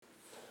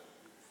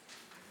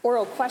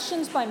Oral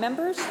questions by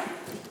members.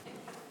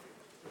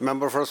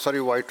 Member for Surrey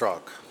White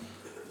Rock.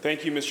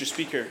 Thank you, Mr.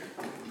 Speaker.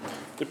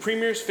 The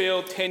Premier's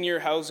failed 10-year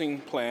housing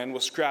plan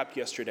was scrapped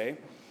yesterday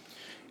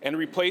and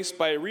replaced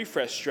by a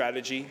refresh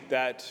strategy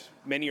that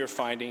many are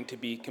finding to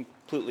be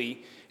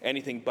completely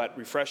anything but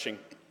refreshing.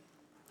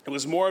 It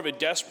was more of a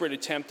desperate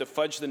attempt to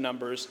fudge the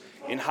numbers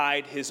and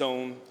hide his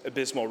own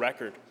abysmal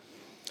record.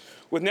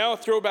 With now a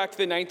throwback to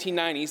the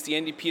 1990s, the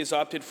NDP has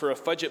opted for a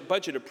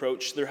budget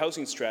approach to their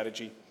housing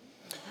strategy.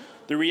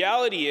 The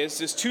reality is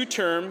this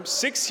two-term,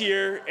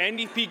 6-year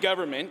NDP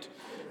government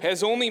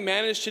has only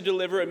managed to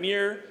deliver a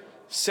mere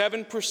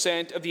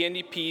 7% of the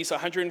NDP's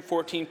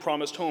 114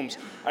 promised homes.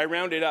 I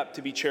round it up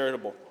to be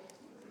charitable.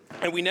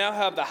 And we now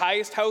have the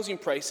highest housing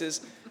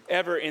prices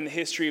ever in the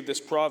history of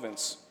this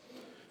province.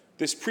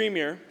 This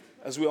Premier,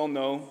 as we all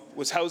know,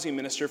 was Housing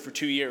Minister for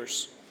 2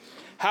 years.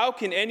 How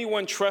can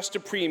anyone trust a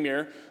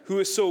Premier who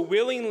is so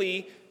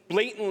willingly,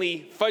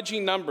 blatantly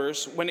fudging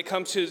numbers when it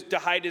comes to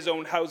hide his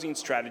own housing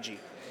strategy?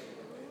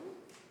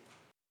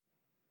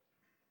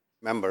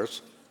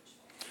 Members,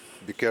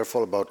 be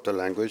careful about the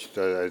language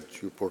as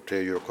you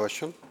portray your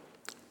question.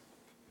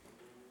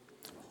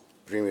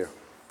 Premier.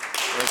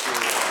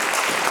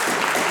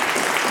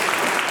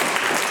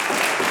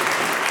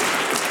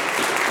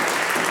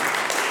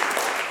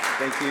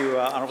 Thank you,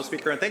 Honourable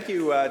Speaker, and thank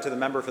you to the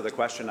member for the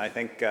question. I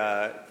think,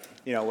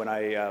 when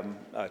I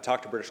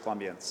talk to British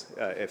Columbians,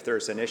 if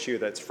there's an issue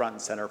that's front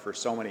and centre for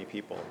so many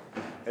people,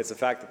 it's the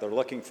fact that they're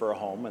looking for a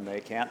home and they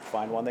can't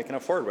find one they can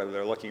afford, whether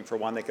they're looking for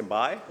one they can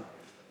buy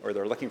or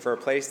they're looking for a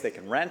place they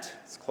can rent,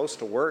 it's close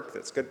to work,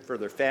 that's good for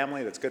their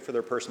family, that's good for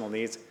their personal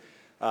needs.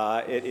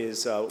 It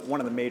is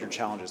one of the major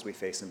challenges we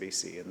face in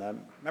BC, and the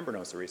member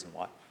knows the reason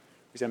why.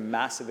 We've seen a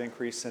massive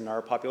increase in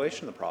our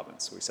population in the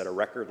province. We set a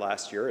record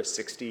last year, a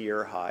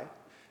 60-year high.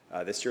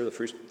 This year, the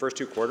first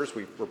 2 quarters,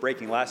 we're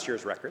breaking last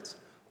year's records.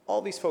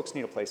 All these folks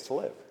need a place to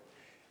live.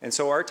 And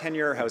so our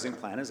 10-year housing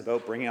plan is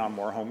about bringing on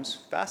more homes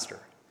faster.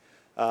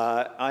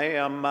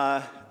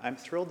 I'm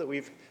thrilled that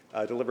we've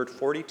delivered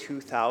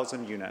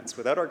 42,000 units.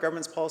 Without our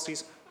government's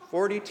policies,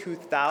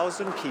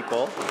 42,000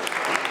 people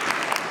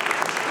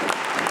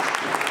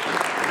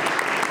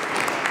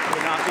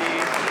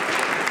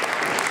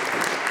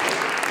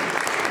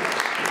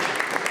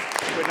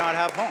would not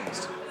have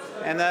homes.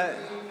 And that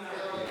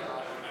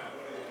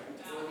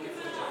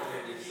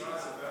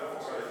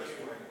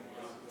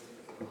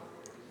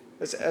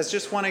as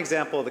just one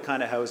example of the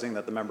kind of housing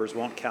that the members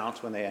won't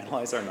count when they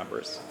analyze our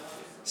numbers.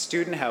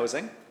 Student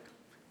housing,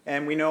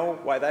 and we know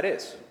why that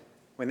is.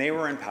 When they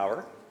were in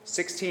power,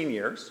 16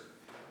 years,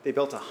 they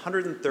built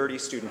 130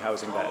 student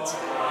housing beds.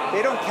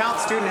 They don't count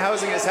student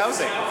housing as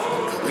housing.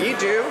 We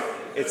do.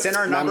 It's in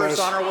our numbers,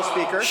 Honourable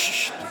Speaker.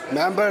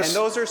 Members. And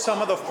those are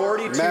some of the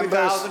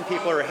 42,000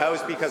 people who are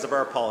housed because of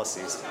our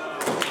policies.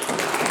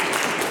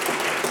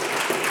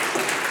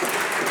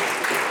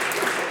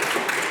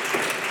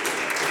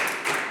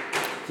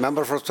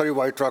 Member for Surrey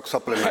White Rock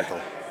supplemental.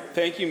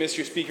 Thank you,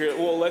 Mr. Speaker.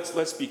 Well,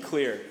 let's be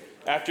clear.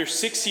 After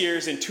 6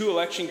 years and 2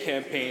 election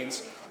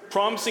campaigns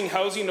promising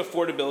housing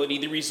affordability,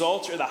 the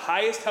results are the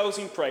highest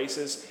housing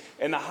prices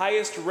and the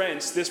highest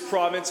rents this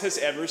province has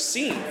ever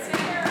seen.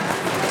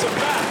 It's a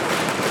fact.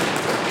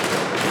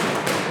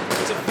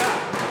 It's a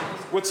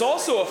fact. What's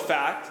also a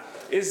fact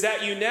is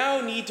that you now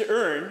need to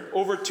earn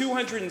over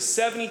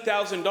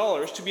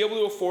 $270,000 to be able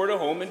to afford a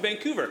home in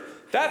Vancouver.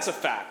 That's a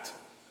fact.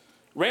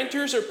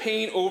 Renters are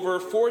paying over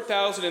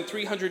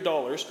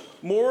 $4,300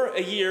 more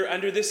a year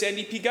under this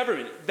NDP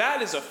government.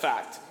 That is a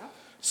fact.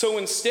 So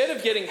instead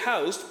of getting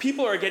housed,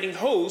 people are getting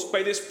hosed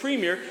by this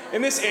Premier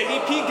and this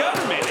NDP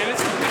government, and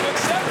it's completely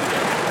acceptable.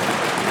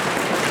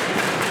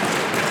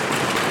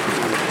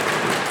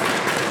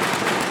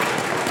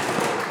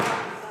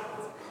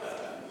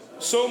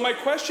 So my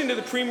question to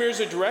the Premier is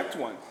a direct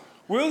one.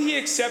 Will he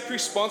accept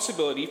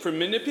responsibility for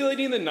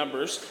manipulating the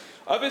numbers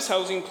of his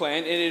housing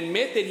plan and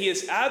admit that he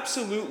has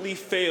absolutely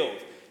failed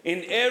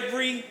in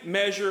every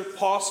measure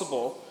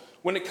possible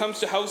when it comes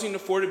to housing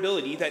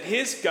affordability that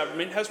his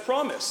government has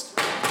promised?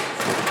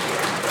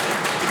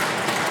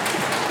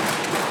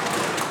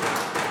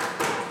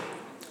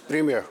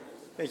 Premier.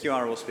 Thank you,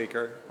 Honourable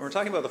Speaker. When we're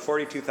talking about the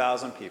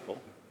 42,000 people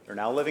that are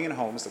now living in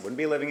homes that wouldn't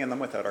be living in them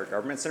without our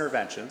government's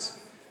interventions,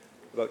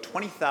 about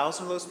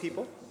 20,000 of those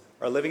people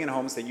are living in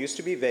homes that used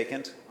to be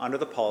vacant under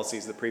the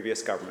policies of the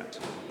previous government.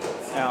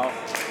 Now,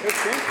 it was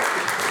shameful.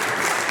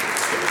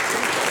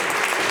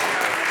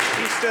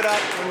 We stood up,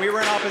 when we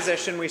were in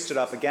opposition, we stood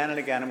up again and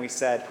again and we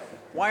said,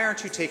 why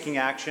aren't you taking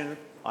action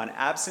on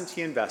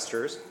absentee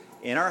investors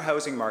in our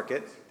housing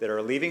market that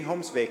are leaving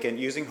homes vacant,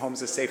 using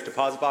homes as safe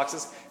deposit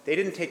boxes? They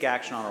didn't take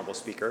action, Honourable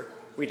Speaker.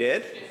 We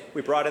did.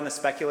 We brought in the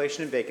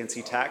speculation and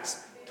vacancy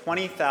tax.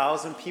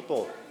 20,000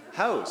 people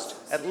housed,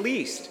 at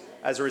least,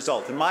 as a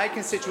result. In my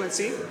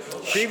constituency,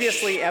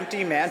 previously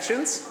empty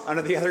mansions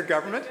under the other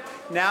government,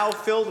 now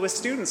filled with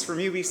students from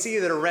UBC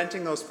that are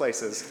renting those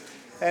places.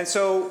 And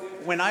so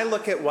when I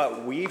look at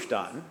what we've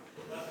done,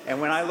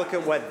 and when I look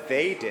at what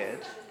they did,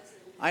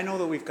 I know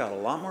that we've got a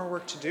lot more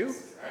work to do,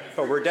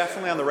 but we're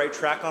definitely on the right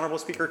track, Honourable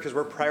Speaker, because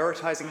we're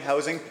prioritizing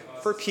housing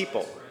for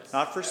people,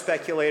 not for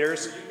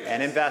speculators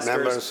and investors,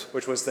 Members.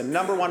 which was the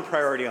 #1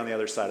 priority on the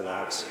other side of the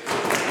House.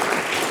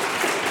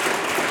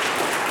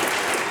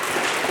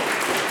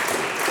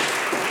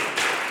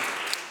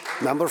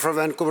 Member for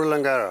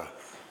Vancouver-Langara.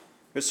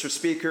 Mr.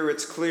 Speaker,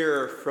 it's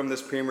clear from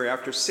this Premier,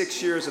 after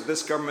 6 years of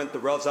this government, the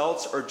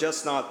results are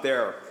just not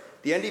there.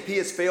 The NDP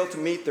has failed to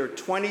meet their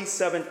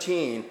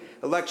 2017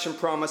 election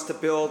promise to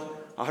build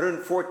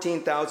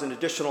 114,000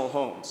 additional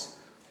homes.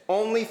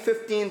 Only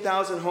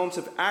 15,000 homes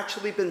have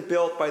actually been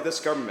built by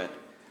this government.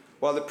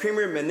 While the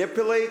Premier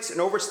manipulates and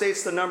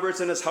overstates the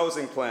numbers in his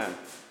housing plan,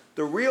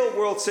 the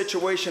real-world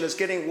situation is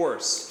getting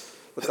worse,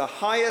 with the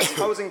highest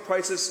housing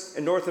prices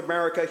in North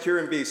America here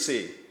in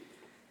BC.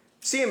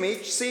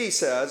 CMHC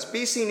says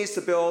BC needs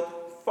to build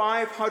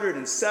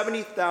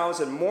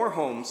 570,000 more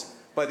homes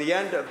by the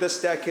end of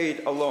this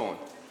decade alone.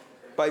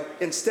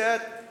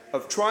 Instead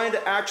of trying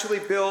to actually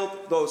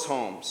build those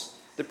homes,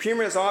 the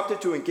Premier has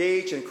opted to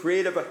engage in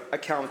creative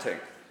accounting.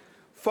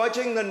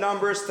 Fudging the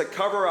numbers to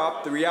cover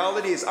up the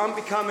reality is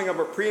unbecoming of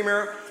a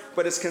Premier,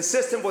 but is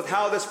consistent with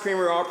how this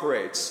Premier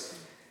operates.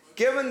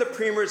 Given the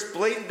Premier's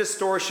blatant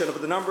distortion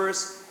of the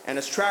numbers and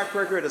his track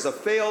record as a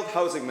failed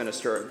housing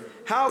minister,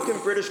 how can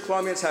British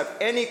Columbians have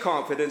any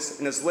confidence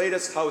in his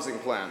latest housing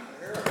plan?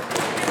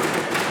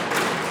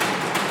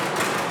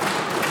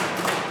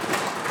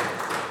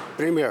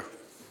 Premier.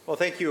 Well,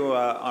 thank you,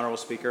 Honourable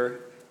Speaker.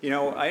 You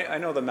know, I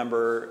know the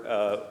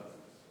member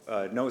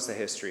knows the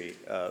history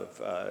of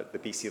the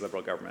BC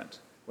Liberal government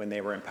when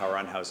they were in power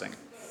on housing.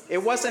 It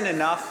wasn't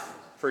enough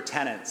for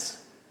tenants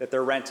that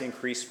their rent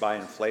increased by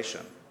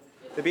inflation.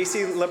 The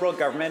BC Liberal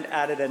government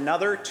added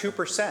another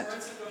 2%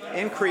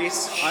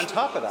 increase on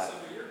top of that.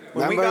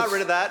 When we got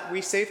rid of that,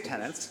 we saved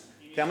tenants.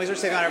 Families are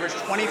saving on average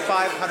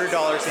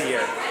 $2,500 a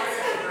year.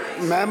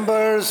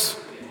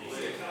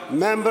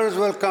 Members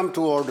will come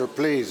to order,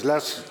 please.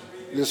 Let's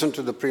listen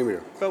to the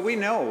Premier. But we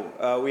know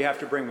we have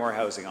to bring more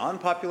housing on.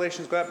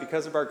 Populations go up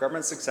because of our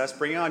government's success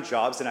bringing on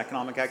jobs and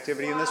economic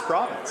activity in this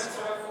province.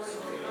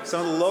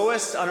 Some of the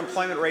lowest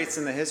unemployment rates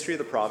in the history of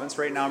the province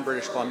right now in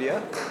British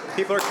Columbia.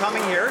 People are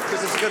coming here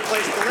because it's a good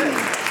place to live.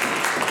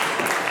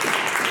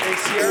 They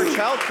see our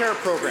child care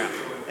program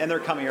and they're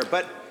coming here.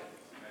 But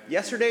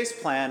yesterday's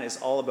plan is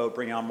all about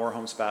bringing on more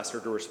homes faster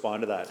to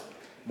respond to that.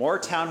 More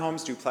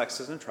townhomes,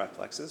 duplexes, and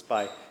triplexes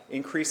by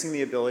increasing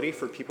the ability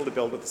for people to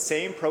build with the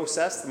same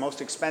process, the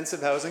most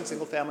expensive housing,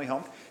 single-family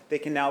home, they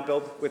can now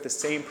build with the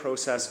same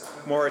process,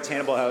 more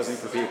attainable housing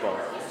for people.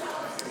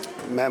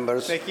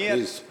 Members,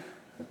 please.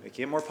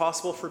 Making it more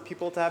possible for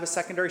people to have a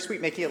secondary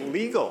suite, making it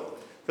legal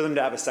for them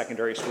to have a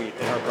secondary suite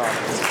in our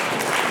province.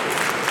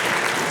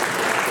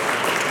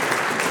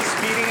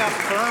 Speeding up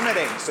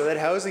permitting so that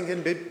housing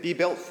can be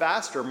built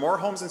faster, more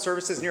homes and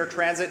services near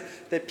transit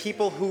that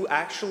people who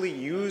actually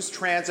use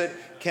transit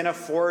can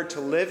afford to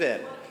live in,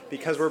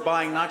 because we're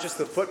buying not just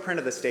the footprint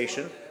of the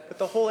station, but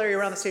the whole area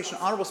around the station.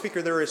 Honourable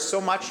Speaker, there is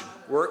so much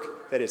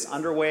work that is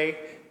underway.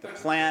 The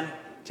plan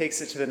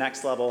takes it to the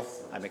next level.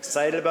 I'm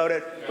excited about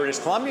it. British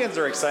Columbians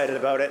are excited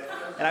about it.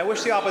 And I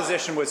wish the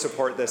opposition would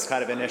support this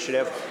kind of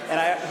initiative. And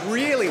I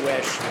really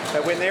wish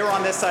that when they were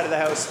on this side of the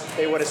House,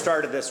 they would have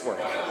started this work.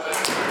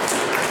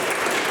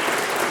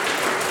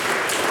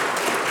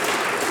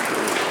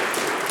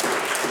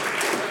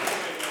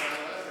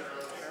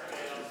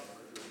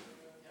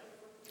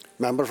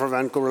 Member for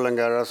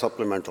Vancouver-Langara,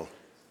 supplemental.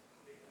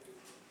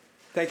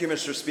 Thank you,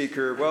 Mr.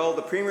 Speaker. Well,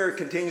 the Premier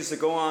continues to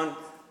go on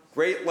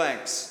great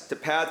lengths to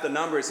pad the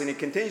numbers, and he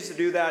continues to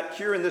do that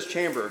here in this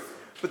chamber.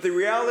 But the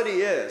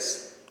reality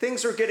is,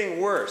 things are getting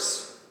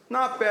worse,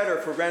 not better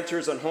for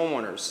renters and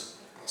homeowners.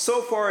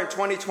 So far in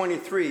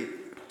 2023,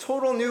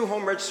 total new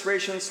home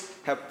registrations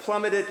have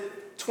plummeted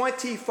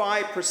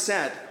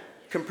 25%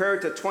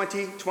 compared to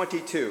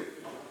 2022.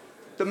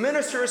 The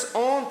minister's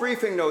own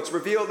briefing notes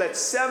reveal that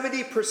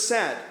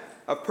 70%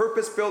 of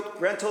purpose-built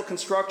rental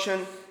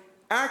construction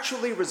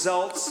actually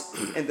results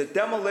in the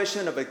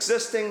demolition of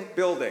existing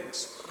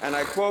buildings. And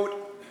I quote,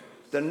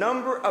 "The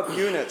number of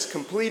units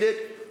completed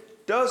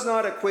does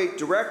not equate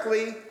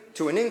directly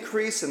to an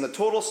increase in the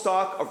total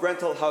stock of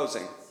rental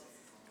housing.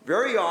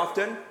 Very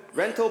often,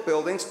 rental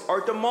buildings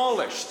are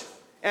demolished."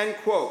 End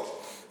quote.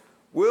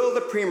 Will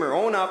the Premier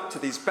own up to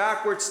these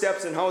backward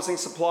steps in housing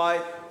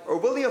supply, or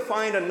will he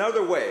find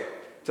another way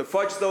to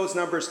fudge those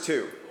numbers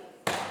too?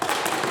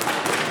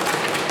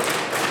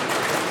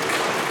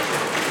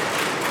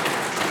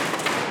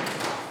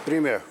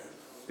 Premier.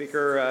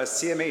 Speaker,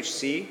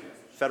 CMHC,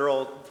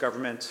 federal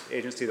government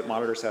agency that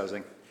monitors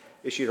housing,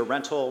 issued a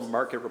rental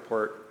market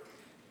report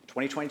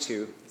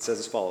 2022. It says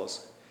as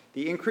follows: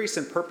 the increase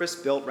in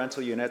purpose-built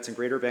rental units in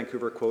Greater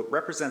Vancouver, quote,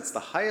 represents the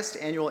highest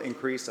annual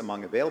increase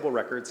among available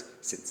records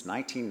since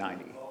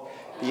 1990.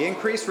 The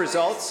increase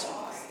results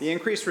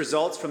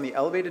from the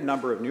elevated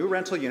number of new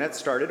rental units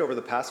started over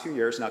the past few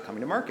years now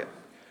coming to market.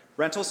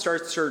 Rental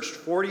starts surged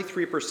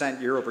 43%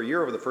 year over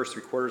year over the first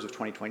 3 quarters of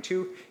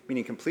 2022,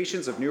 meaning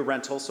completions of new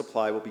rental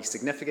supply will be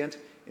significant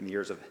in the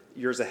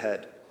years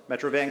ahead.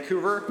 Metro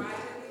Vancouver,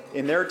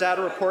 in their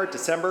data report,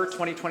 December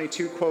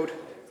 2022, quote,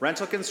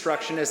 rental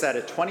construction is at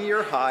a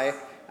 20-year high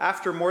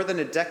after more than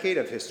a decade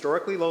of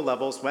historically low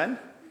levels when?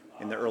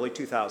 In the early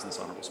 2000s,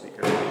 Honourable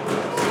Speaker.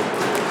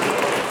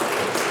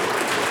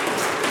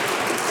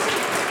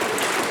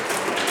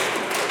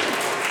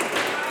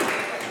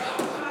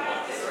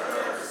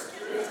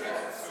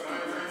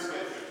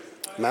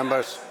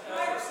 Members.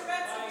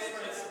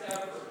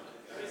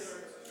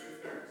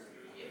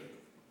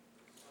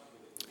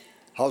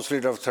 House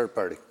Leader of Third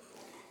Party.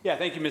 Yeah,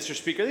 thank you, Mr.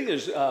 Speaker. I think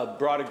there's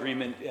broad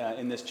agreement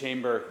in this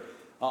chamber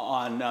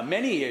on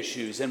many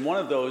issues, and one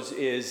of those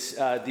is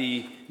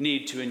the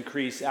need to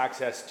increase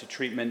access to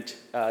treatment,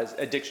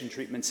 addiction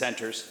treatment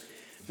centres.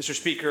 Mr.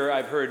 Speaker,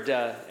 I've heard,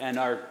 and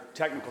our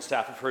technical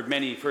staff have heard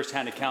many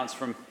firsthand accounts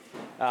from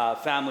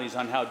families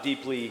on how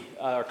deeply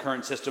our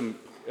current system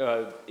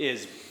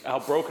is, how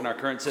broken our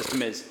current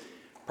system is.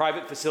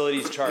 Private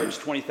facilities charge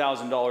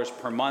 $20,000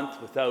 per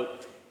month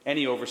without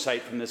any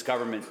oversight from this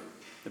government.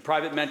 The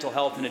private mental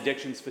health and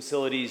addictions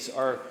facilities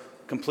are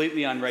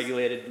completely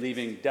unregulated,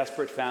 leaving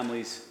desperate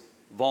families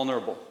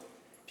vulnerable.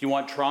 If you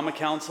want trauma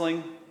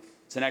counseling,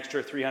 it's an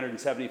extra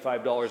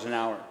 $375 an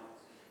hour.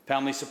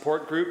 Family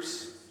support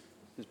groups,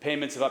 there's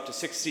payments of up to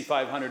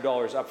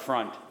 $6,500 up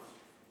front.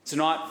 It's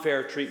not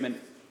fair treatment,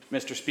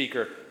 Mr.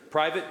 Speaker.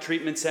 Private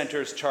treatment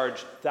centres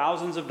charge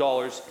thousands of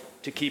dollars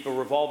to keep a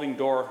revolving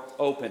door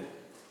open.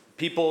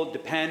 People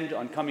depend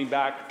on coming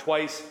back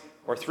twice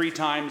or 3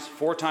 times,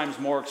 4 times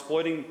more,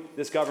 exploiting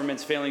this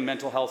government's failing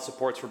mental health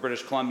supports for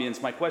British Columbians.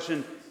 My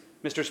question,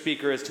 Mr.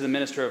 Speaker, is to the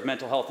Minister of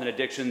Mental Health and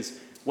Addictions.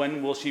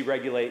 When will she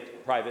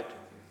regulate private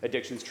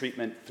addictions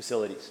treatment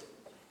facilities?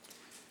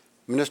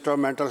 Minister of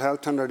Mental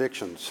Health and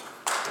Addictions.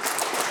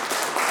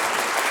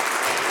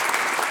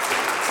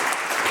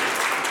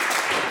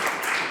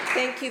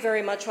 Thank you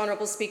very much,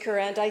 Honourable Speaker,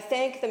 and I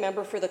thank the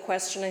member for the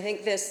question. I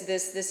think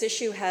this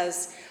issue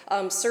has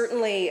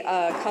certainly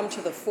come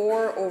to the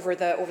fore over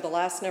the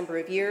last number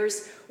of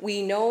years.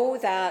 We know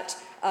that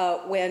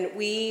when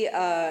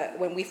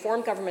we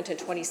formed government in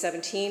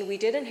 2017, we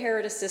did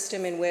inherit a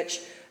system in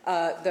which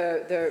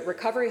the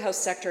recovery house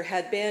sector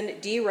had been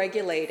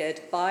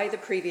deregulated by the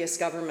previous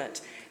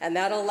government, and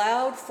that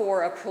allowed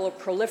for a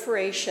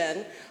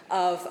proliferation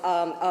of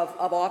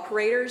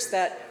operators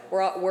that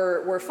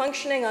were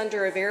functioning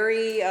under a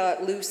very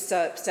loose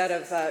set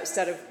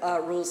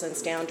of rules and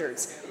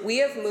standards. We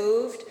have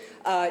moved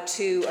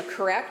to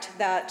correct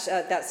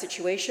that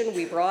situation.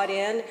 We brought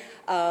in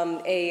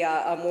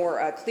a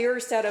more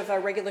clear set of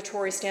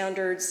regulatory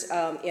standards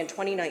in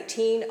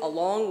 2019,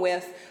 along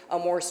with a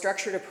more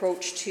structured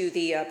approach to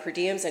the per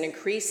diems, and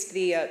increased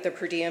the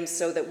per diems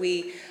so that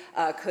we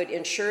could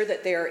ensure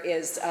that there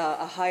is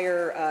a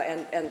higher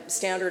and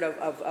standard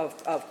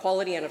of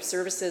quality and of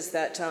services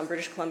that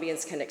British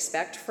Columbians can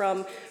expect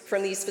from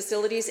these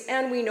facilities.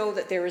 And we know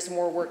that there is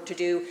more work to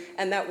do,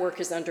 and that work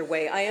is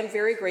underway. I am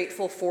very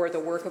grateful for the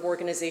work of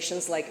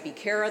organizations like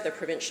BCARA, the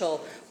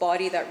provincial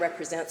body that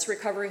represents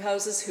recovery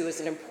houses, who is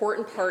an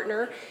important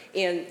partner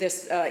in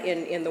this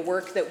in the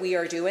work that we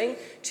are doing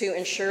to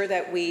ensure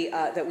that we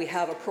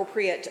have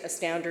appropriate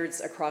standards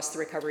across the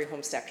recovery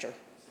home sector.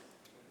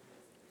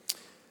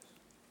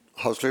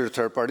 House Leader,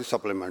 Third Party,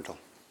 supplemental.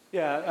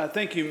 Yeah,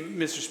 thank you,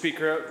 Mr.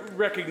 Speaker. I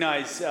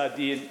recognize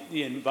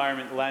the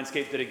environment, the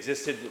landscape that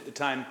existed at the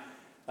time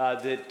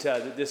that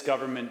this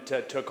government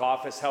took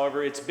office.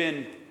 However, it's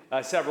been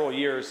several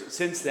years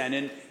since then,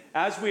 and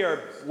as we are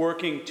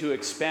working to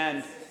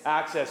expand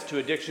access to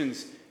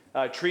addictions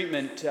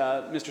treatment,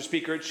 Mr.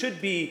 Speaker, it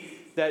should be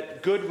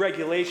that good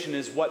regulation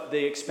is what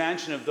the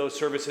expansion of those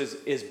services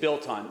is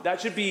built on.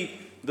 That should be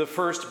the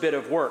first bit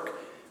of work.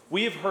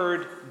 We have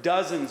heard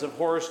dozens of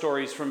horror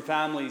stories from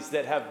families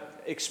that have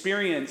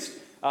experienced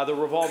the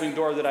revolving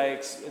door that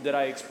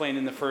I explained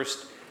in the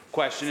first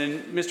question.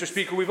 And Mr.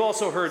 Speaker, we've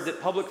also heard that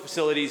public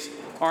facilities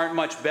aren't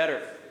much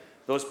better.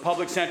 Those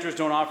public centres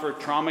don't offer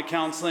trauma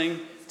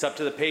counseling. It's up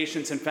to the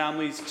patients and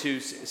families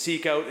to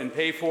seek out and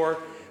pay for.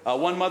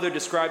 One mother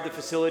described the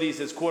facilities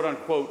as quote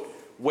unquote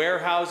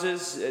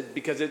warehouses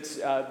because it's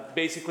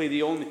basically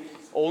the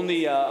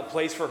only a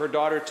place for her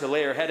daughter to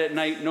lay her head at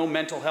night, no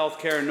mental health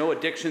care, no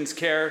addictions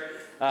care,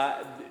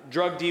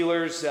 drug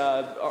dealers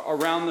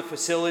around the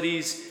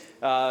facilities,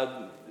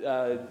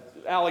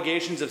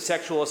 allegations of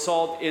sexual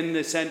assault in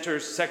the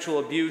centres, sexual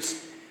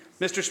abuse.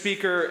 Mr.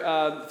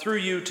 Speaker, through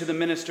you to the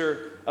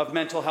Minister of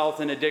Mental Health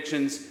and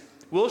Addictions,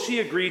 will she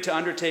agree to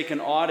undertake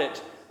an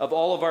audit of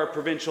all of our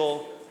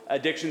provincial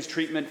addictions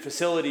treatment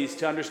facilities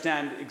to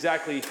understand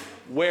exactly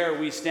where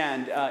we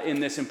stand in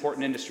this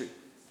important industry?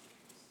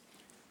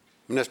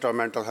 Minister of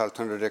Mental Health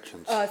and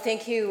Addictions.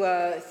 Thank you,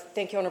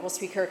 Honourable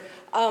Speaker.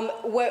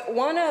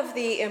 One of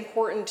the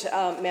important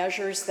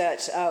measures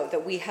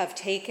that we have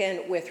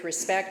taken with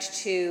respect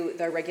to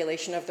the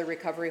regulation of the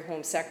recovery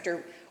home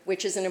sector,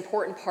 which is an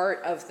important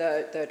part of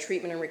the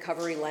treatment and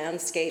recovery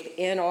landscape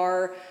in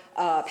our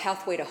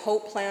Pathway to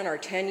Hope plan, our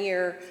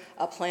 10-year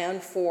plan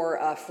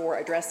for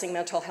addressing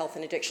mental health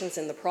and addictions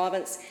in the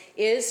province,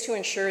 is to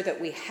ensure that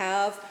we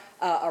have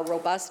a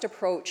robust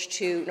approach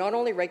to not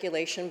only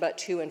regulation but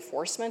to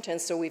enforcement,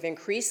 and so we've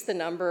increased the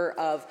number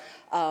of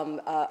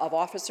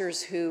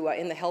officers who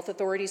in the health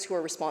authorities who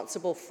are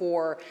responsible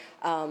for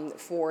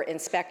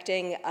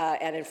inspecting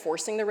and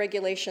enforcing the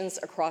regulations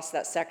across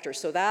that sector.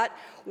 So that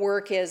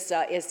work is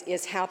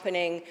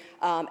happening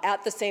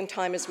at the same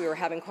time as we were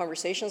having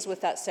conversations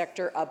with that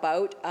sector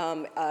about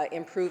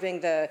improving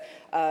the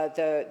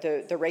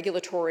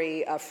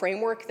regulatory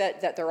framework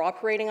that they're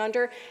operating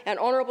under. And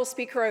Honourable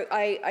Speaker,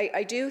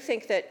 I do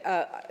think that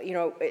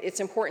it's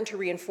important to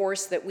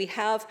reinforce that we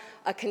have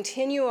a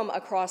continuum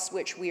across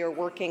which we are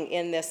working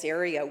in this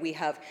area. We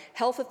have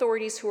health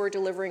authorities who are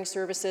delivering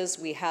services.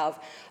 We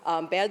have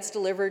beds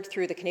delivered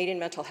through the Canadian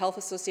Mental Health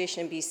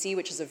Association in BC,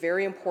 which is a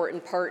very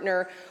important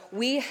partner.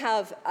 We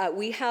have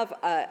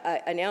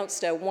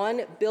announced a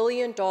 $1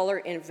 billion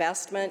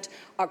investment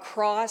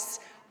across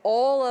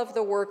all of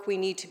the work we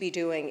need to be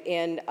doing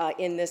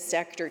in this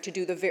sector to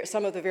do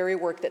some of the very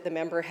work that the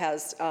member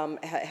has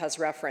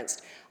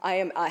referenced. I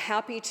am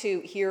happy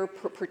to hear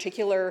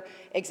particular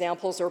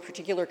examples or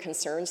particular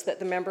concerns that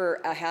the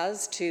member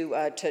has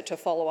to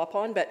follow up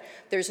on, but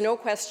there's no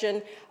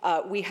question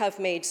we have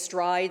made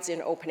strides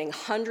in opening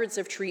hundreds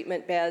of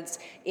treatment beds,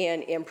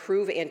 in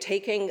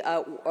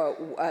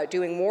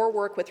doing more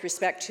work with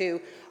respect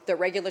to the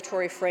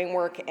regulatory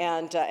framework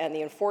and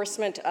the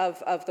enforcement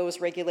of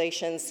those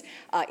regulations,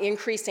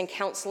 increasing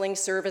counselling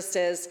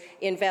services,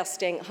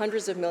 investing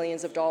hundreds of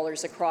millions of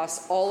dollars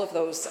across all of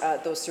those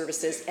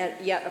services, and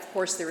yet, of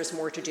course, there is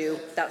more to do.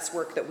 That's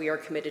work that we are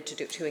committed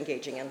to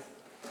engaging in.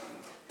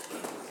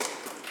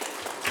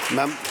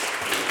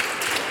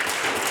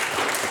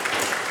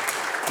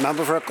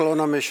 Member for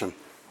Kelowna Mission.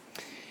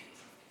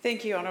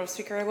 Thank you, Honourable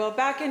Speaker. Well,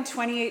 back in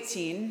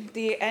 2018,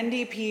 the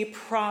NDP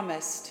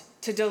promised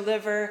to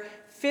deliver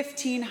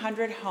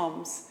 1,500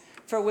 homes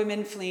for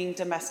women fleeing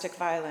domestic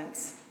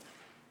violence,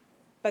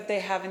 but they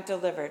haven't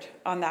delivered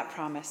on that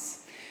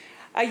promise.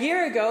 A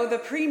year ago, the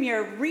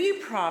Premier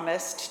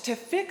re-promised to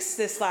fix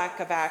this lack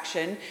of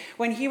action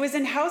when he was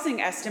in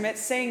housing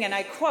estimates saying, and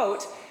I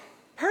quote,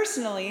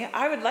 "Personally,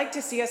 I would like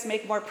to see us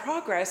make more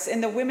progress in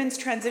the Women's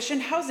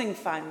Transition Housing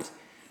Fund.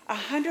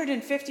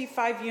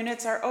 155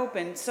 units are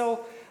open,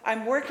 so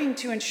I'm working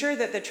to ensure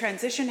that the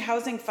Transition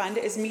Housing Fund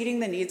is meeting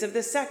the needs of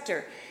the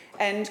sector."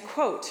 End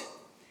quote.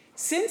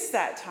 Since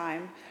that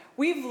time,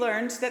 we've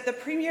learned that the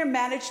Premier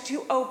managed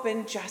to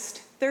open just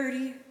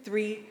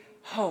 33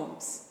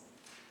 homes.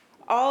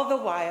 All the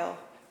while,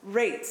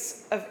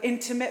 rates of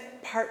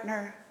intimate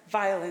partner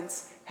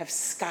violence have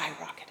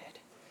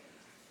skyrocketed.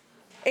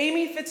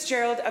 Amy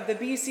Fitzgerald of the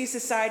BC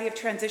Society of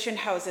Transition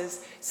Houses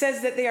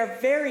says that they are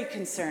very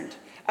concerned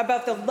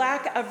about the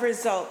lack of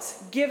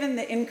results given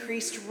the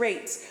increased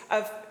rates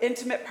of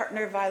intimate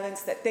partner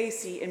violence that they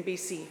see in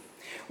BC.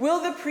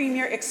 Will the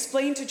Premier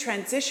explain to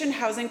transition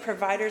housing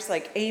providers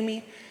like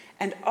Amy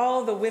and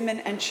all the women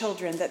and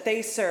children that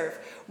they serve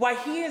why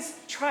he is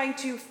trying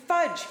to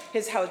fudge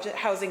his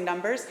housing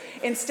numbers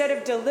instead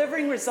of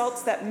delivering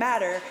results that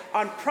matter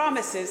on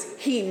promises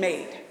he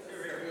made?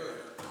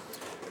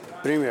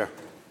 Premier.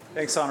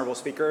 Thanks, Honourable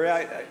Speaker.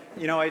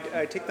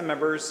 I take the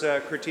member's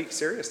critique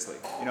seriously.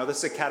 This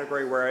is a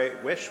category where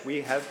I wish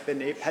we had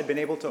been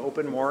able to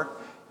open more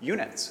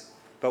units.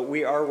 But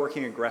we are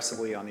working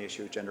aggressively on the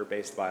issue of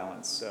gender-based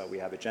violence. We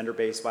have a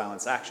gender-based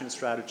violence action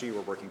strategy. We're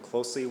working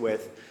closely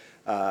with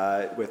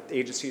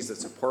agencies that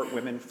support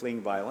women fleeing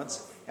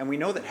violence. And we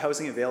know that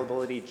housing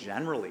availability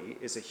generally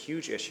is a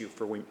huge issue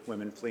for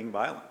women fleeing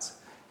violence.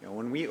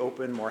 When we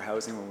open more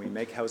housing, when we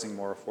make housing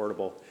more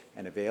affordable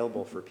and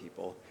available for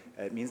people,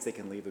 it means they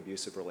can leave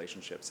abusive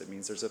relationships. It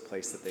means there's a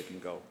place that they can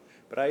go.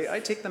 But I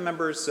take the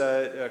member's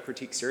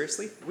critique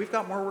seriously. We've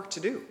got more work to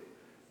do.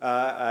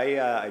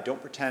 I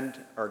don't pretend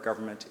our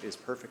government is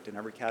perfect in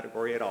every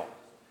category at all.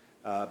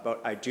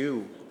 But I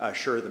do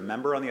assure the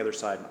member on the other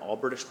side and all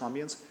British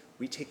Columbians,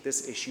 we take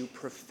this issue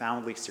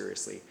profoundly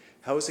seriously.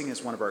 Housing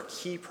is one of our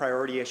key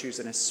priority issues,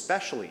 and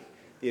especially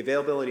the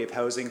availability of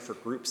housing for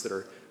groups that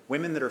are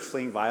women that are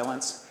fleeing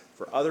violence,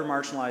 for other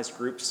marginalized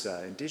groups,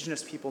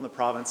 Indigenous people in the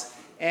province,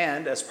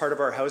 and as part of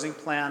our housing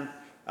plan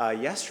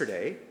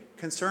yesterday,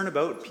 concern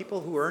about people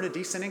who earn a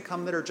decent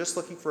income that are just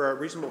looking for a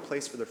reasonable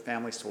place for their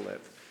families to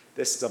live.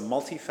 This is a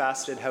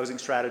multifaceted housing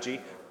strategy.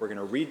 We're going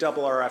to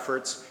redouble our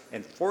efforts,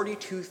 and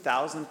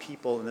 42,000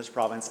 people in this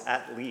province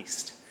at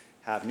least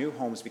have new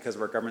homes because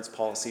of our government's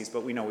policies,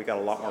 but we know we've got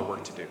a lot more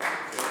work to do.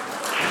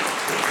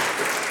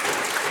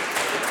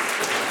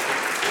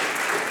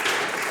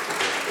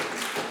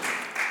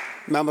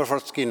 Member for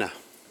Skeena.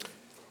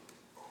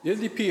 The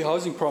NDP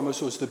housing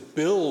promise was to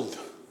build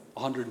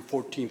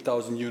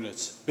 114,000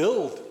 units.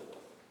 Build.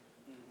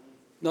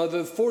 Now,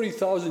 the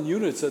 40,000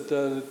 units that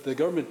the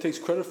government takes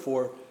credit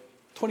for,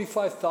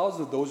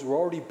 25,000 of those were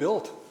already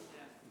built.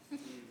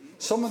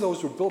 Some of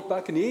those were built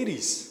back in the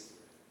 80s.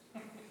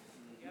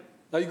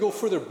 Now you go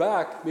further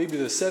back, maybe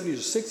the 70s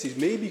or 60s,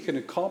 maybe you can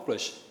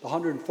accomplish the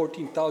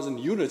 114,000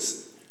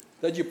 units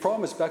that you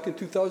promised back in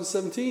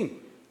 2017.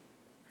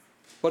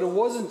 But it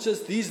wasn't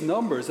just these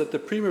numbers that the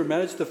Premier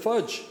managed to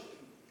fudge.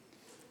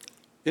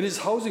 In his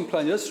housing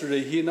plan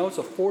yesterday, he announced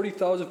a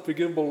 $40,000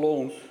 forgivable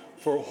loan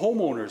for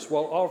homeowners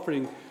while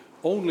offering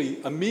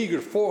only a meager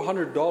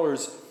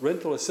 $400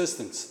 rental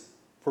assistance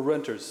for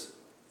renters.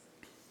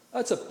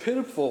 That's a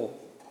pitiful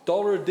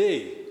 $1 a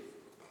day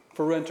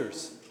for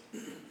renters.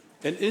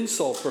 An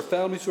insult for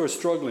families who are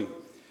struggling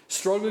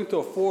to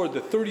afford the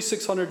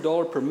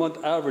 $3,600 per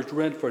month average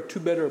rent for a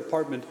two-bedroom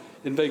apartment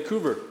in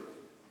Vancouver.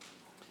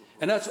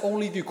 And that's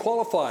only if you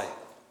qualify.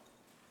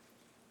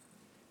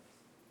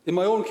 In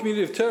my own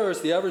community of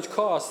Terrace, the average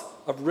cost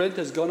of rent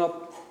has gone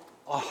up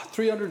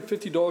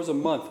 $350 a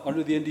month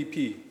under the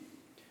NDP.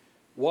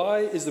 Why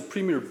is the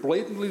Premier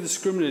blatantly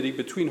discriminating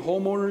between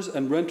homeowners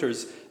and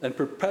renters and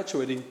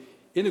perpetuating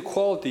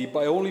inequality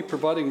by only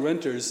providing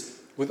renters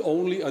with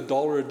only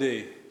 $1 a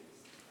day?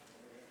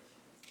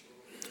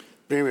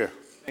 Premier.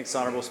 Thanks,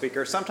 Honourable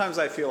Speaker. Sometimes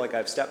I feel like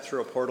I've stepped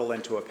through a portal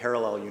into a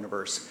parallel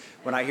universe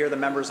when I hear the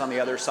members on the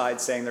other side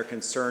saying they're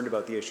concerned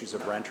about the issues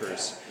of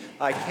renters.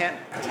 I can't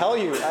tell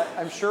you,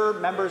 I'm sure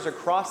members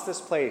across this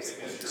place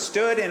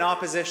stood in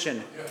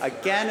opposition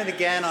again and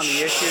again on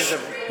the issues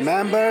of...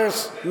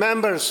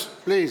 Members,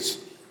 please.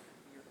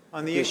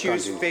 On the Please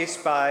issues continue.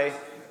 faced by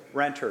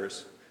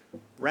renters,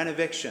 rent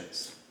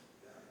evictions,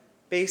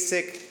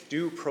 basic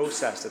due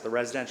process at the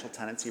residential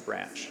tenancy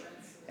branch.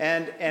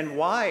 And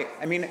why?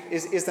 I mean,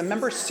 is the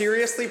member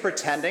seriously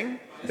pretending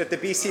that the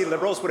BC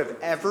Liberals would have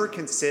ever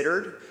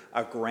considered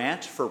a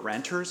grant for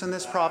renters in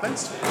this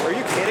province? Are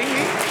you kidding me?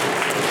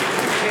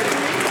 Are you kidding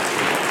me?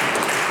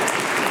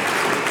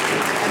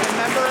 And the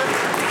member...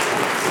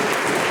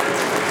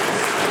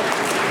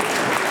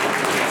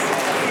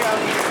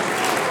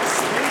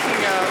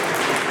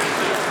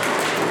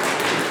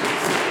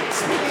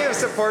 Speaking of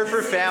support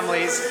for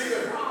families,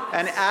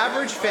 an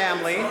average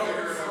family...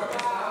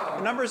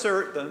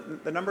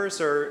 The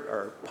numbers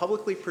are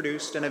publicly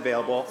produced and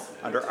available.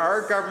 Under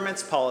our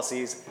government's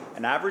policies,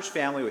 an average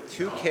family with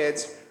 2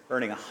 kids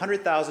earning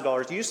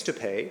 $100,000 used to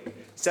pay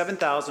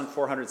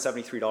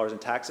 $7,473 in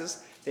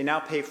taxes. They now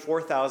pay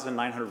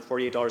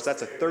 $4,948.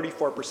 That's a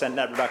 34%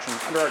 net reduction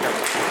under our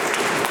government's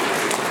policies.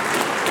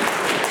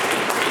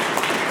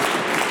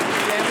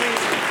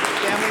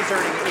 Families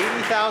earning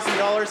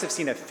 $80,000 have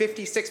seen a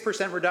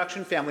 56%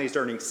 reduction. Families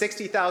earning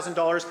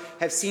 $60,000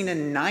 have seen a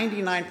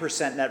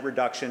 99% net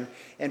reduction.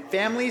 And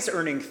families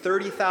earning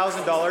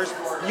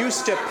 $30,000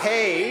 used to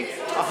pay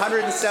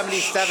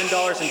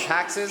 $177 in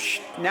taxes.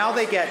 Now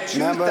they get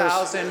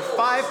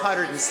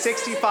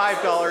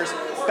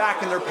 $2,565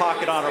 back in their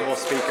pocket, Honourable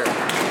Speaker.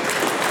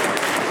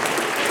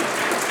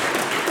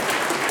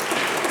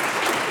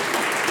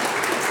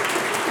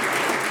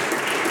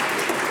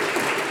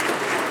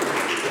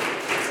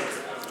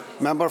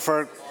 Member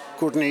for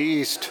Kootenay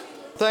East.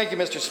 Thank you,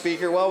 Mr.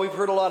 Speaker. Well, we've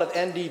heard a lot of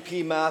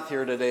NDP math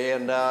here today,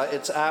 and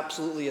it's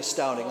absolutely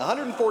astounding.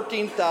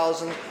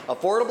 114,000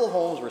 affordable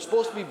homes were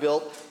supposed to be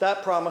built.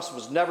 That promise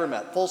was never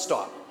met, full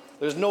stop.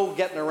 There's no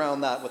getting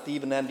around that with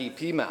even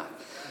NDP math.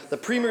 The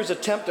Premier's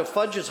attempt to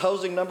fudge his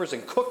housing numbers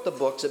and cook the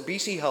books at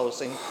BC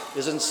Housing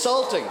is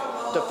insulting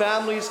to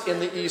families in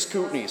the East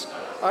Kootenays.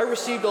 I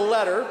received a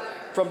letter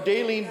from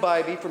Daylene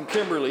Bybee from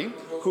Kimberley,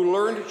 who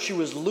learned she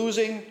was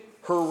losing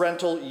her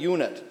rental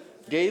unit.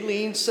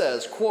 Daylene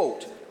says,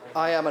 quote,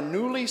 I am a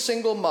newly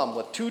single mom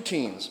with 2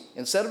 teens.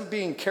 Instead of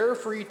being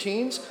carefree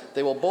teens,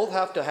 they will both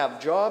have to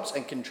have jobs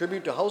and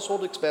contribute to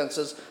household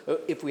expenses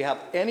if we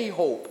have any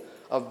hope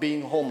of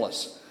being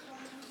homeless.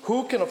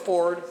 Who can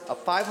afford a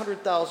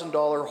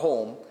 $500,000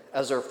 home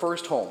as their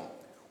first home?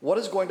 What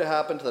is going to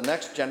happen to the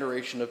next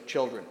generation of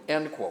children?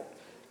 End quote.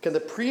 Can the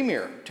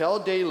Premier tell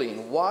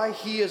Daylene why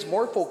he is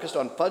more focused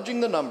on fudging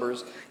the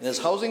numbers in his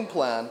housing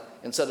plan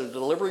instead of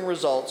delivering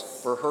results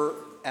for her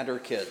and her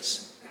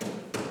kids?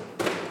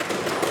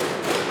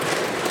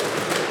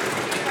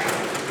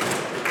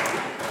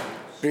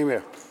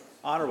 Premier.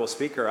 Honourable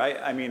Speaker,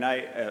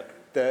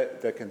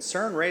 the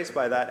concern raised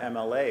by that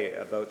MLA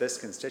about this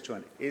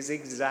constituent is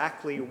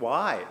exactly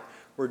why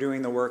we're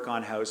doing the work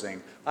on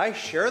housing. I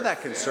share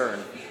that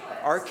concern.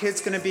 Are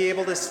kids going to be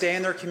able to stay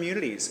in their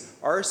communities?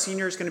 Are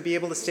seniors going to be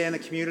able to stay in the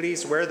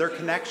communities where their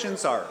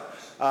connections are?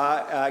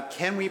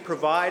 Can we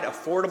provide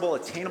affordable,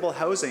 attainable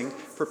housing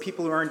for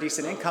people who earn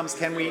decent incomes?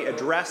 Can we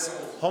address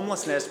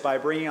homelessness by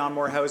bringing on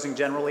more housing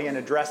generally and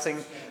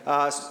addressing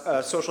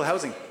social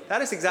housing?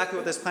 That is exactly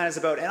what this plan is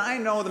about. And I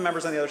know the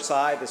members on the other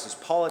side, this is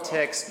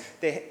politics.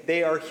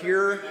 They are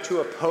here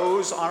to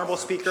oppose, Honourable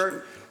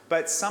Speaker,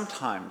 but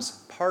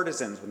sometimes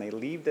partisans, when they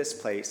leave this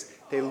place,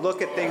 they look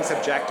at things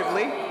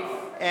objectively.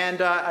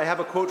 And I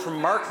have a quote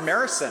from Mark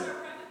Marison.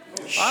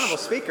 Honourable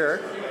Speaker,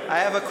 I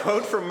have a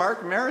quote from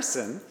Mark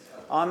Marison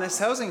on this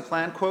housing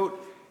plan, quote,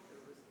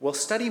 we'll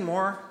study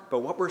more,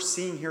 but what we're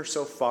seeing here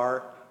so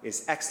far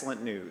is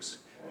excellent news.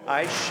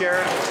 I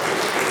share...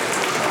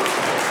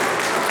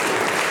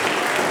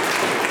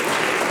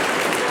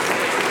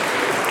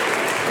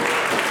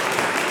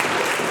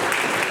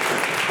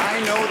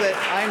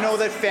 I know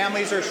that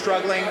families are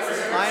struggling.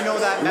 I know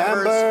that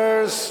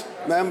members...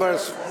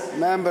 Members.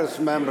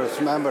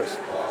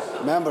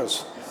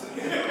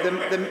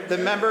 The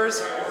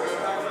members...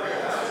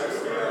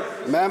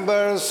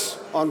 Members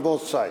on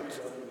both sides.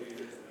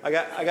 I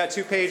got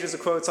 2 pages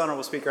of quotes,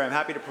 Honourable Speaker. I'm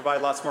happy to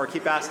provide lots more.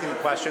 Keep asking the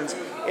questions.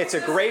 It's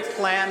a great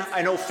plan.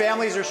 I know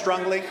families are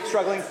struggling.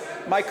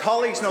 My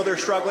colleagues know they're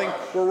struggling.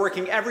 We're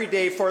working every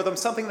day for them,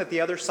 something that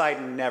the other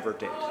side never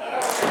did.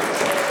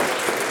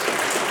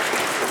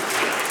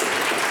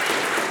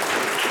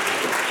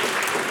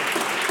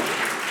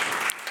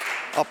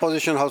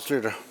 Opposition House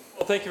Leader.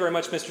 Well, thank you very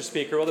much, Mr.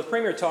 Speaker. Well, the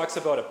Premier talks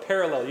about a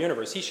parallel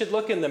universe. He should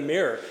look in the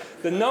mirror.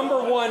 The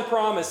 #1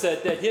 promise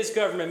that his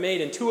government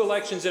made in 2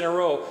 elections in a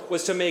row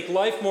was to make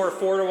life more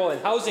affordable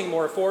and housing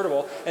more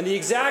affordable, and the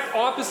exact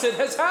opposite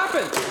has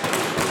happened.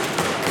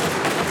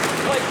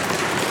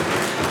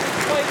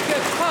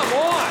 Come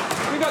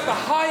on! We've got the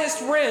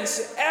highest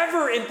rents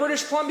ever in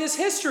British Columbia's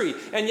history,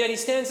 and yet he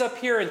stands up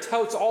here and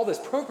touts all this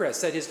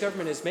progress that his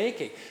government is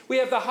making. We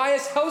have the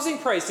highest housing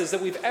prices that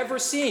we've ever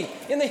seen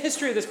in the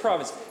history of this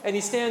province, and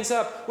he stands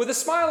up with a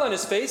smile on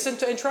his face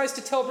and tries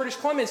to tell British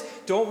Columbians,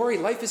 don't worry,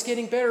 life is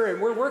getting better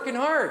and we're working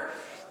hard.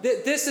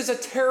 This is a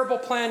terrible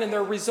plan and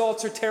their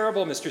results are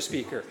terrible, Mr.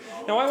 Speaker.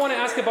 Now I want to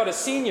ask about a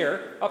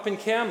senior up in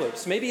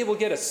Kamloops. Maybe we'll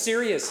get a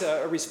serious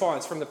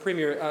response from the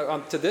Premier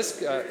to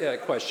this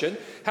question.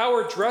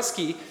 Howard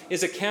Drusky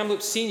is a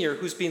Kamloops senior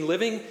who's been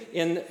living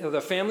in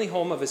the family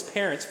home of his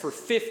parents for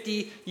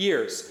 50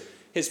 years.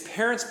 His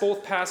parents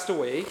both passed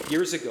away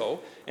years ago,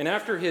 and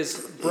after his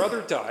brother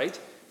died,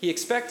 he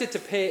expected to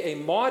pay a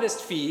modest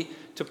fee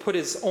to put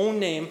his own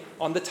name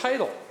on the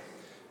title.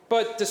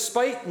 But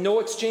despite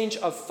no exchange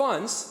of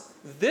funds,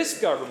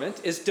 this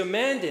government is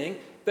demanding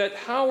that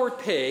Howard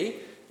pay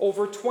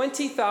over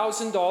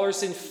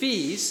 $20,000 in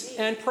fees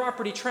and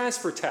property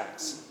transfer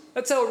tax.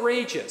 That's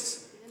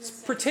outrageous,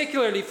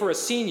 particularly for a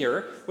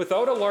senior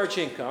without a large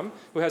income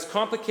who has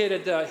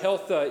complicated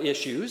health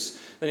issues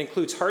that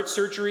includes heart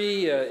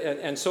surgery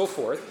and so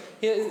forth.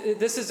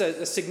 This is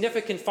a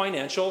significant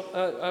financial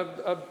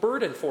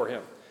burden for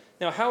him.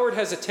 Now, Howard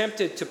has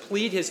attempted to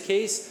plead his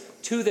case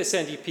to this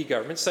NDP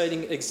government,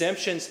 citing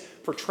exemptions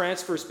for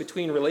transfers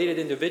between related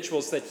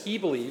individuals that he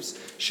believes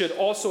should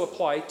also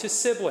apply to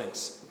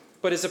siblings.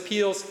 But his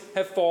appeals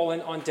have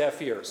fallen on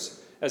deaf ears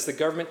as the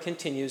government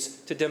continues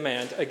to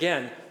demand,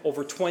 again,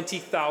 over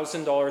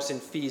 $20,000 in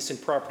fees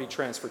and property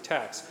transfer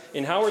tax.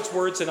 In Howard's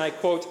words, and I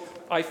quote,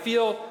 "I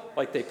feel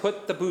like they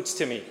put the boots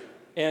to me,"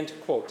 end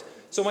quote.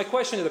 So my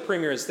question to the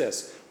Premier is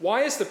this: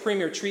 why is the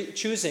Premier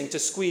choosing to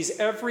squeeze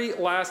every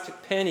last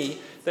penny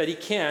that he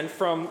can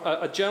from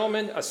a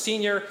gentleman, a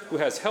senior who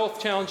has health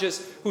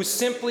challenges, who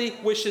simply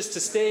wishes to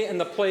stay in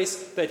the place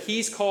that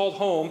he's called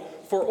home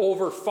for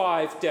over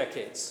 5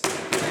 decades?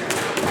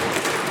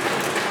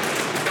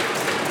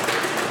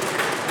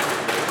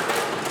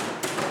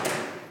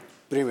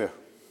 Premier.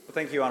 Well,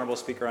 thank you, Honourable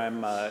Speaker.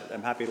 I'm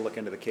happy to look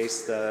into the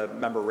case the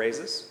member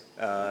raises.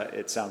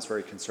 It sounds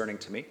very concerning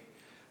to me.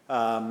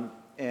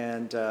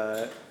 And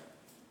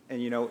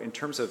you know, in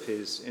terms of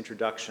his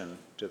introduction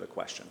to the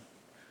question,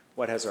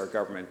 what has our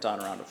government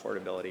done around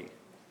affordability?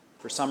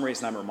 For some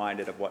reason, I'm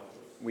reminded of what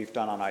we've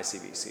done on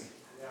ICBC.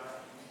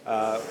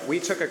 We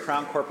took a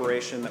Crown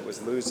corporation that was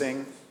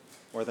losing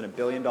more than $1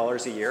 billion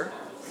a year,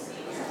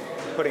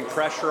 putting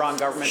pressure on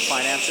government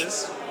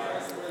finances,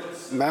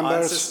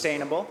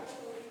 unsustainable.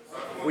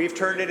 We've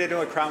turned it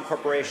into a Crown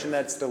corporation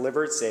that's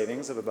delivered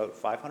savings of about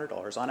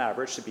 $500 on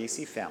average to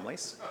BC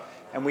families,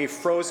 and we've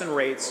frozen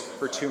rates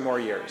for 2 more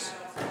years.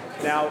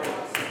 Now, I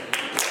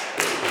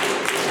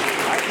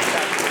think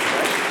that's good.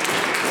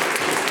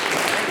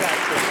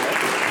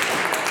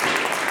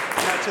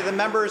 Now, to the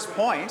member's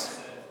point,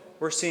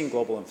 we're seeing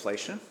global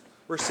inflation,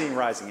 we're seeing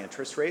rising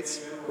interest rates,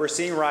 we're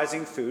seeing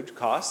rising food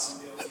costs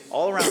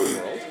all around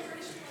the world.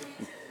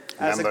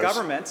 As a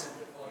government,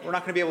 we're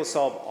not going to be able to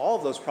solve all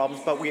of those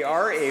problems, but we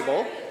are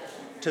able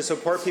to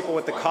support people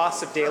with the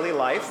costs of daily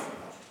life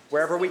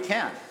wherever we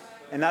can.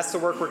 And that's the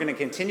work we're going to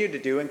continue to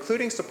do,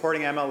 including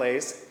supporting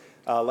MLAs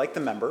like the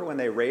member when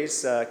they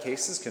raise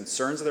cases,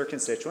 concerns of their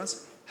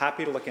constituents.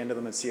 Happy to look into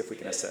them and see if we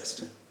can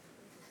assist.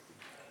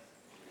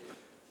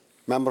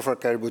 Member for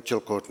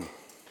Cariboo-Chilcotin.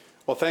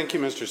 Well, thank you,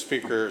 Mr.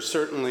 Speaker.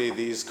 Certainly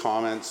these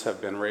comments have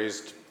been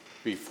raised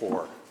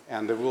before,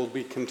 and they will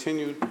be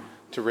continued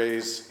to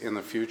raise in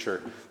the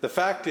future. The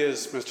fact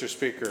is, Mr.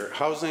 Speaker,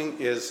 housing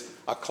is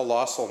a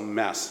colossal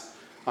mess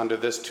under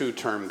this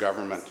 2-term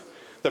government.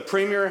 The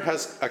Premier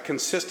has a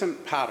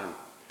consistent pattern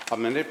of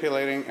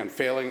manipulating and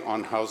failing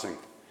on housing.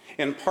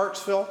 In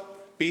Parksville,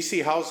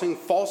 BC Housing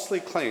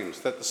falsely claims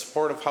that the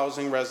supportive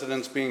housing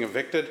residents being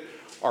evicted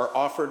are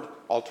offered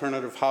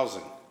alternative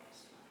housing.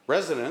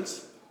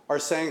 Residents are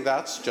saying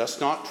that's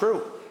just not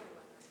true.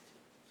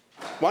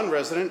 One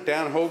resident,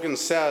 Dan Hogan,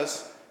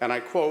 says, and I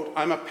quote,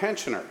 "I'm a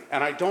pensioner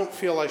and I don't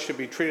feel I should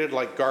be treated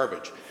like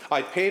garbage.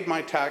 I paid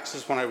my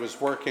taxes when I was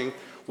working.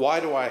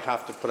 Why do I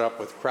have to put up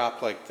with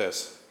crap like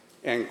this?"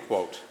 End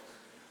quote.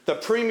 The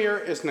Premier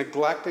is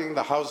neglecting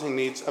the housing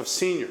needs of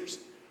seniors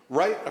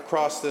right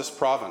across this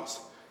province.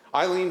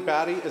 Eileen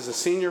Batty is a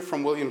senior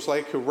from Williams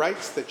Lake who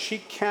writes that she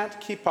can't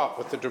keep up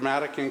with the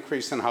dramatic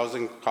increase in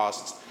housing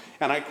costs.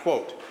 And I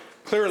quote,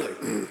 "Clearly,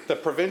 the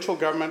provincial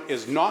government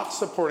is not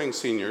supporting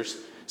seniors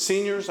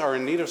Seniors are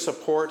in need of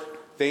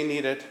support. They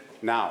need it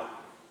now.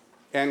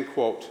 End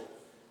quote.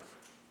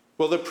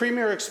 Will the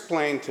Premier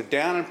explain to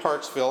Dan in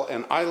Parksville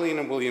and Eileen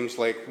in Williams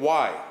Lake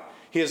why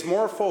he is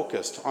more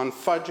focused on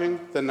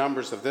fudging the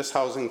numbers of this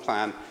housing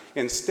plan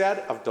instead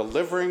of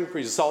delivering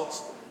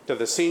results to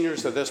the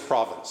seniors of this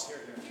province?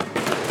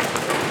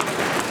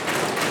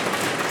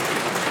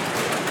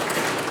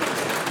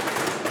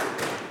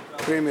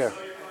 Premier.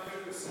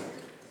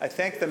 I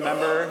thank the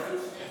member.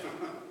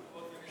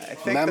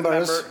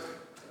 Members.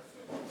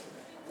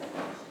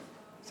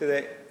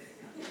 Today,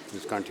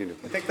 Please continue.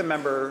 I thank the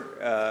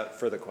member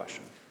for the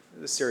question.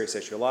 It's a serious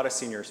issue. A lot of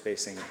seniors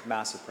facing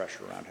massive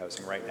pressure around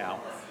housing right now.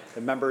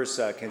 The members'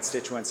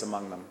 constituents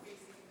among them.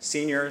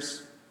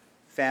 Seniors,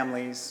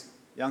 families,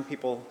 young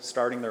people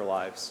starting their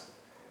lives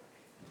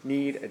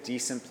need a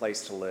decent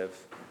place to live,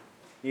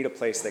 need a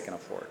place they can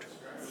afford.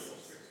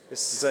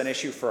 This is an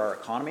issue for our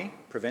economy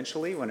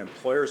provincially when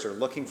employers are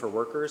looking for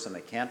workers and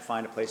they can't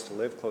find a place to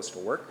live close to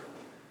work.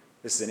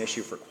 This is an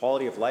issue for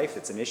quality of life.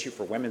 It's an issue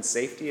for women's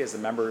safety, as the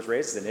member has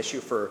raised. It's an issue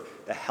for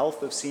the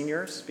health of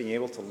seniors, being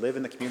able to live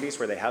in the communities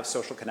where they have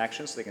social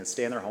connections so they can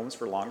stay in their homes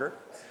for longer.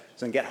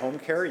 So to get home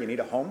care, you need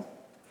a home.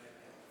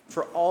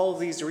 For all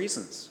these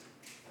reasons,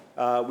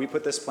 we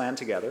put this plan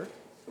together.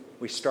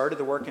 We started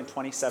the work in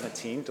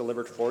 2017,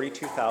 delivered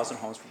 42,000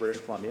 homes for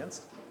British Columbians,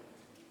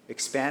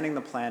 expanding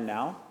the plan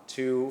now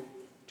to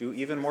do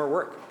even more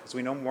work, because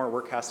we know more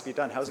work has to be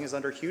done. Housing is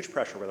under huge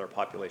pressure with our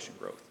population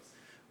growth.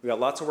 We've got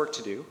lots of work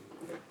to do.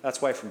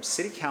 That's why from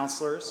city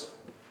councillors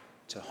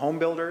to home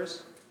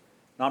builders,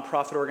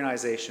 nonprofit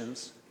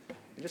organizations,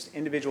 and just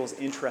individuals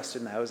interested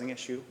in the housing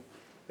issue,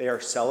 they are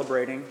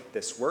celebrating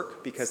this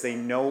work because they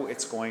know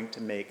it's going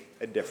to make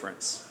a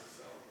difference.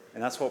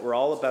 And that's what we're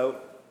all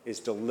about,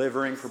 is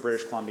delivering for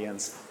British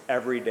Columbians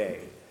every day.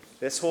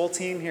 This whole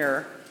team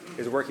here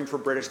is working for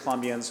British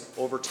Columbians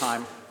over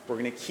time. We're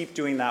going to keep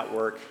doing that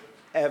work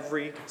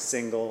every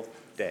single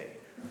day.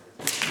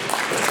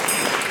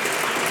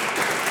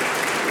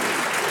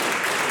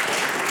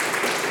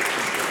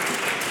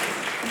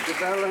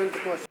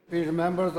 Members